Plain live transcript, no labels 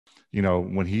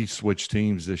when he switched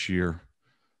teams this year,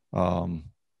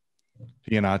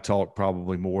 he and I talked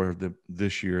probably more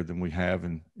this year than we have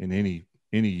in any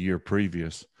year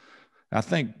previous. I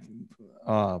think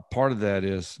part of that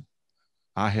is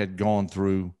I had gone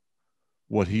through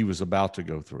what he was about to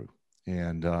go through,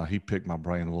 and he picked my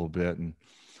brain a little bit. And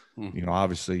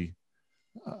obviously,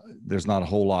 there's not a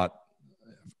whole lot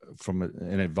from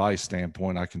an advice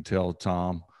standpoint. I can tell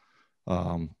Tom,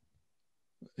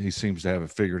 he seems to have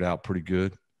it figured out pretty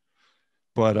good.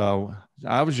 But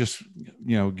I was just,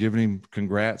 giving him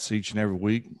congrats each and every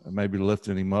week, maybe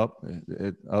lifting him up.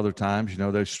 At other times,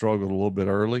 they struggled a little bit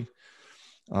early.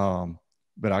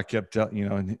 But I kept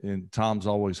telling, and Tom's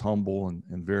always humble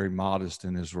and very modest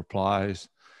in his replies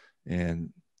and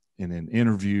in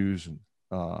interviews. And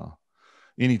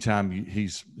anytime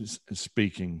he's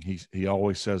speaking, he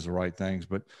always says the right things.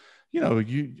 But,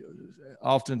 you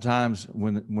oftentimes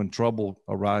when trouble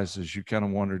arises, you kind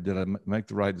of wonder, did I make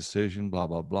the right decision? Blah,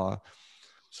 blah, blah.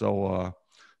 So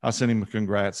I sent him a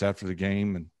congrats after the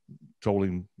game and told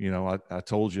him, I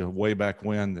told you way back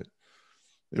when that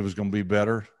it was going to be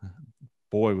better.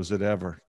 Boy, was it ever.